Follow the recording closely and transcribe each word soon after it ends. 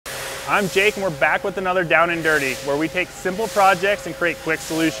I'm Jake and we're back with another Down and Dirty, where we take simple projects and create quick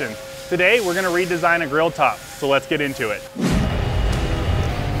solutions. Today we're going to redesign a grill top, so let's get into it.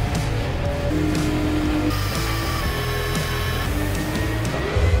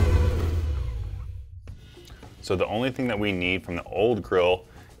 So the only thing that we need from the old grill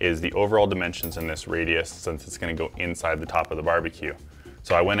is the overall dimensions in this radius, since it's going to go inside the top of the barbecue.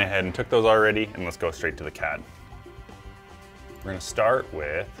 So I went ahead and took those already, and let's go straight to the CAD. We're going to start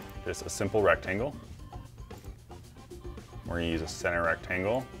with just a simple rectangle. We're going to use a center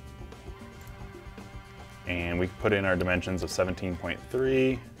rectangle. And we put in our dimensions of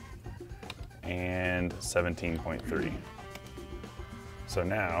 17.3 and 17.3. So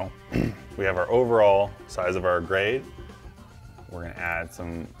now we have our overall size of our grade. We're going to add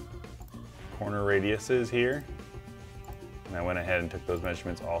some corner radiuses here. And I went ahead and took those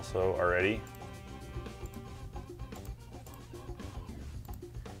measurements also already.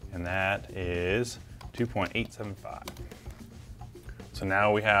 And that is 2.875. So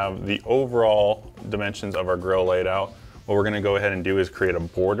now we have the overall dimensions of our grill laid out. What we're gonna go ahead and do is create a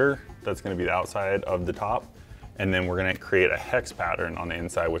border that's gonna be the outside of the top. And then we're gonna create a hex pattern on the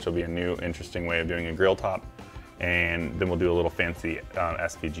inside, which will be a new interesting way of doing a grill top. And then we'll do a little fancy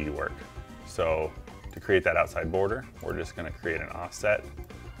SVG work. So to create that outside border, we're just gonna create an offset.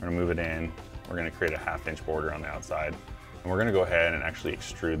 We're gonna move it in. We're gonna create a 1/2 inch border on the outside. And we're gonna go ahead and actually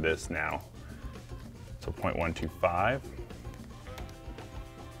extrude this now. So 0.125.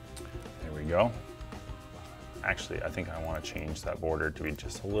 There we go. Actually, I think I wanna change that border to be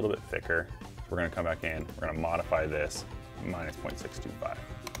just a little bit thicker. So we're gonna come back in, we're gonna modify this, minus 0.625.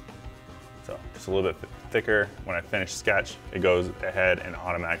 So just a little bit thicker. When I finish sketch, it goes ahead and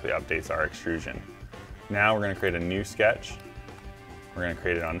automatically updates our extrusion. Now we're gonna create a new sketch. We're gonna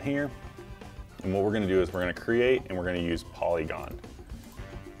create it on here. And what we're gonna do is we're gonna create and we're gonna use polygon.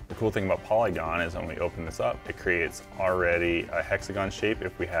 The cool thing about polygon is when we open this up, it creates already a hexagon shape.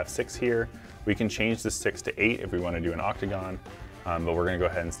 If we have 6 here, we can change this 6 to 8 if we wanna do an octagon, but we're gonna go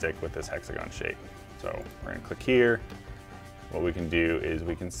ahead and stick with this hexagon shape. So we're gonna click here. What we can do is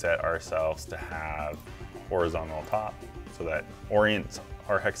we can set ourselves to have horizontal top, so that orients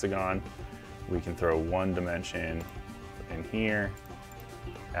our hexagon. We can throw one dimension in here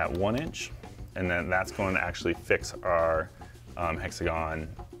at 1 inch. And then that's going to actually fix our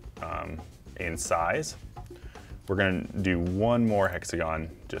hexagon in size. We're going to do one more hexagon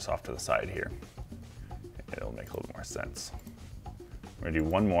just off to the side here. It'll make a little more sense. We're going to do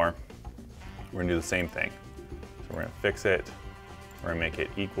one more. We're going to do the same thing. So we're going to fix it. We're going to make it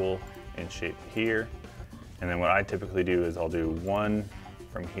equal in shape here. And then what I typically do is I'll do one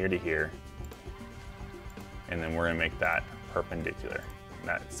from here to here. And then we're going to make that perpendicular. And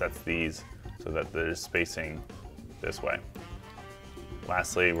that sets these so that there's spacing this way.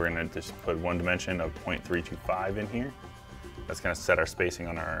 Lastly, we're gonna just put one dimension of 0.325 in here. That's gonna set our spacing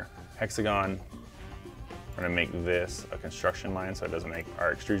on our hexagon. We're gonna make this a construction line so it doesn't make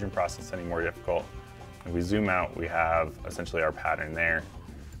our extrusion process any more difficult. If we zoom out, we have essentially our pattern there.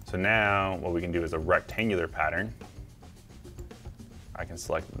 So now what we can do is a rectangular pattern. I can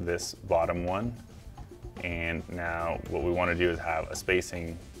select this bottom one. And now what we wanna do is have a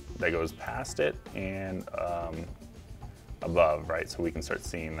spacing that goes past it and above, right? So we can start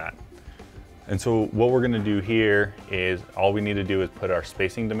seeing that. And so what we're gonna do here is all we need to do is put our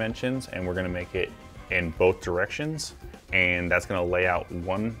spacing dimensions, and we're gonna make it in both directions. And that's gonna lay out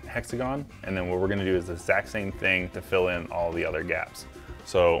one hexagon. And then what we're gonna do is the exact same thing to fill in all the other gaps.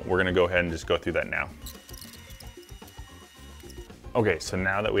 So we're gonna go ahead and just go through that now. Okay, so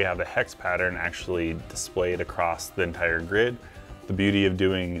now that we have the hex pattern actually displayed across the entire grid, the beauty of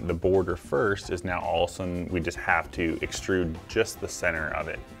doing the border first is now all of a sudden we just have to extrude just the center of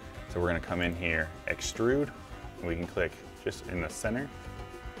it. So we're gonna come in here, extrude, and we can click just in the center.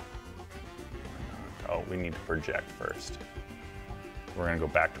 Oh, we need to project first. We're gonna go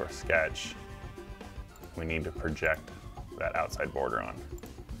back to our sketch. We need to project that outside border on.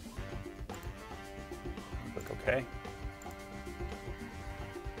 Click OK.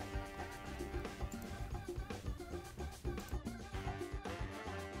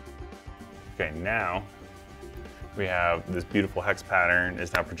 Okay, now we have this beautiful hex pattern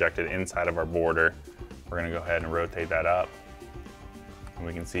is now projected inside of our border. We're gonna go ahead and rotate that up. And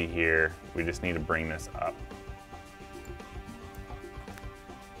we can see here, we just need to bring this up.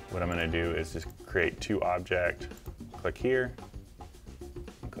 What I'm gonna do is just create 2 object, click here,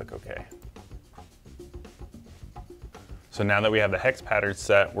 and click OK. So now that we have the hex pattern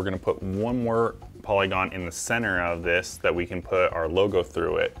set, we're gonna put one more polygon in the center of this that we can put our logo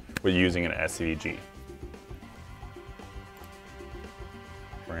through it with using an SVG.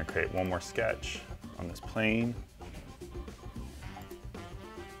 We're gonna create one more sketch on this plane.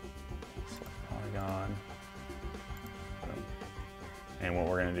 Select polygon. Boom. And what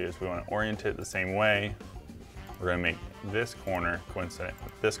we're gonna do is we wanna orient it the same way. We're gonna make this corner coincident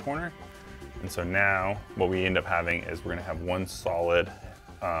with this corner. And so now what we end up having is we're gonna have one solid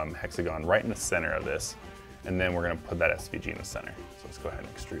hexagon right in the center of this. And then we're gonna put that SVG in the center. So let's go ahead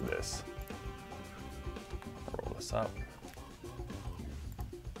and extrude this. Roll this up.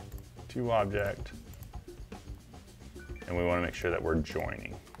 To object. And we wanna make sure that we're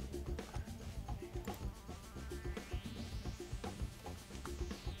joining.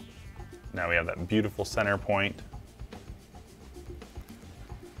 Now we have that beautiful center point.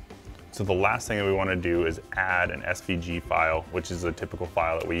 So the last thing that we want to do is add an SVG file, which is a typical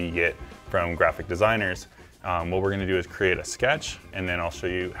file that we get from graphic designers. What we're going to do is create a sketch, and then I'll show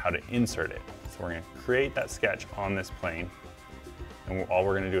you how to insert it. So we're going to create that sketch on this plane, and all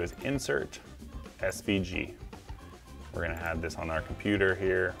we're going to do is insert SVG. We're going to have this on our computer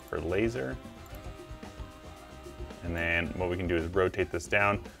here for laser. And then what we can do is rotate this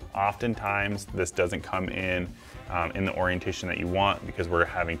down. Oftentimes this doesn't come in the orientation that you want because we're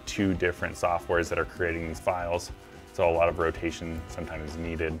having two different softwares that are creating these files. So a lot of rotation sometimes is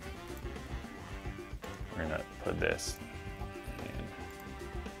needed. We're gonna put this and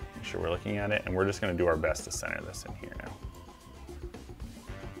make sure we're looking at it, and we're just gonna do our best to center this in here now.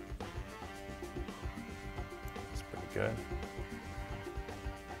 That's pretty good.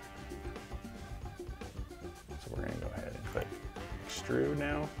 So we're gonna go ahead and click extrude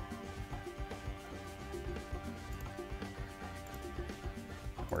now.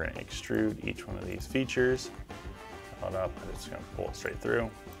 We're going to extrude each one of these features. Hold up, I'm just going to pull it straight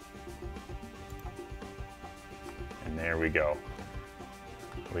through. And there we go.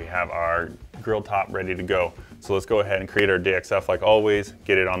 We have our grill top ready to go. So let's go ahead and create our DXF like always,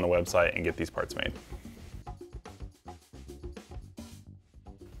 get it on the website, and get these parts made.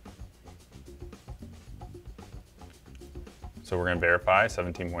 So we're going to verify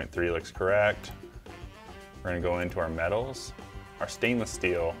 17.3 looks correct. We're going to go into our metals. Our stainless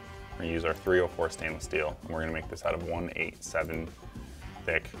steel, we're going to use our 304 stainless steel, and we're going to make this out of 187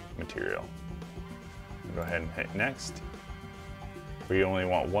 thick material. Go ahead and hit next. We only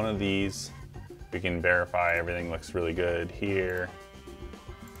want one of these. We can verify everything looks really good here.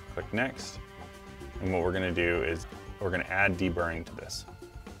 Click next. And what we're going to do is we're going to add deburring to this.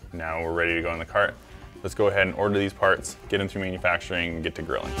 Now we're ready to go in the cart. Let's go ahead and order these parts, get them through manufacturing, and get to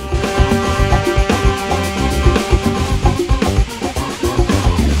grilling.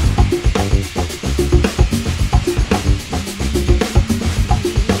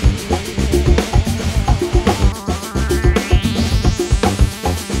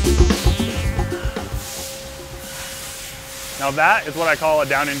 Now that is what I call a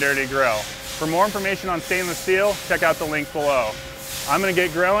down and dirty grill. For more information on stainless steel, check out the link below. I'm gonna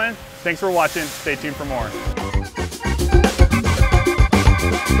get grilling. Thanks for watching. Stay tuned for more.